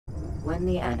When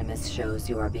the Animus shows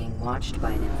you are being watched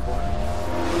by an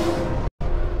informant...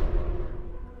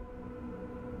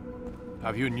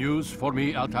 Have you news for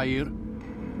me, Altair?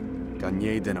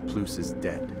 Garnier Denaplus is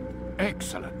dead.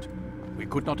 Excellent. We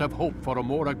could not have hoped for a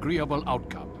more agreeable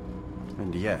outcome.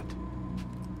 And yet...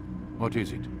 What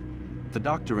is it? The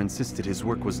doctor insisted his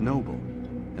work was noble,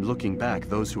 and looking back,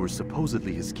 those who were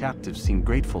supposedly his captives seemed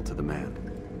grateful to the man.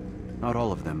 Not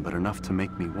all of them, but enough to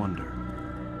make me wonder.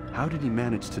 How did he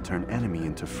manage to turn enemy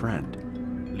into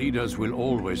friend? Leaders will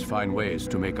always find ways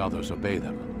to make others obey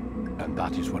them, and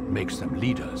that is what makes them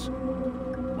leaders.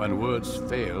 When words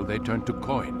fail, they turn to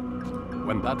coin.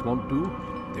 When that won't do,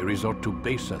 they resort to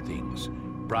baser things,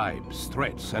 bribes,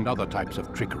 threats, and other types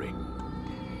of trickery.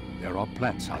 There are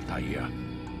plants, Altair,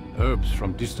 herbs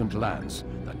from distant lands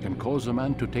that can cause a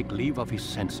man to take leave of his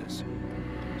senses.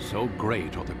 So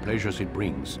great are the pleasures it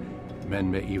brings,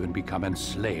 men may even become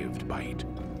enslaved by it.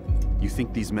 You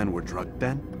think these men were drugged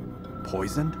then?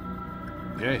 Poisoned?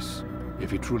 Yes,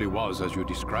 if it truly was as you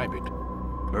describe it.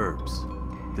 Herbs.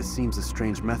 This seems a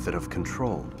strange method of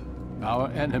control. Our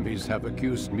enemies have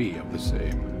accused me of the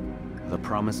same. The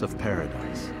promise of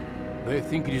paradise. They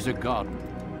think it is a garden,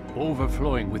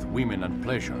 overflowing with women and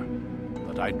pleasure.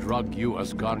 That I drug you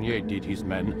as Garnier did his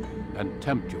men, and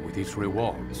tempt you with his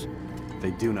rewards.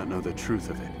 They do not know the truth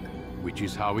of it. Which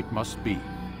is how it must be.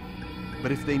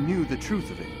 But if they knew the truth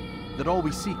of it, that all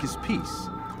we seek is peace...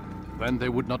 Then they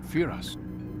would not fear us,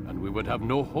 and we would have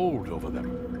no hold over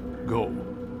them. Go.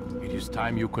 It is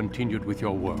time you continued with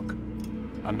your work.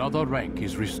 Another rank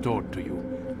is restored to you,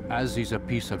 as is a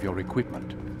piece of your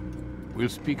equipment. We'll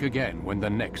speak again when the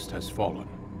next has fallen.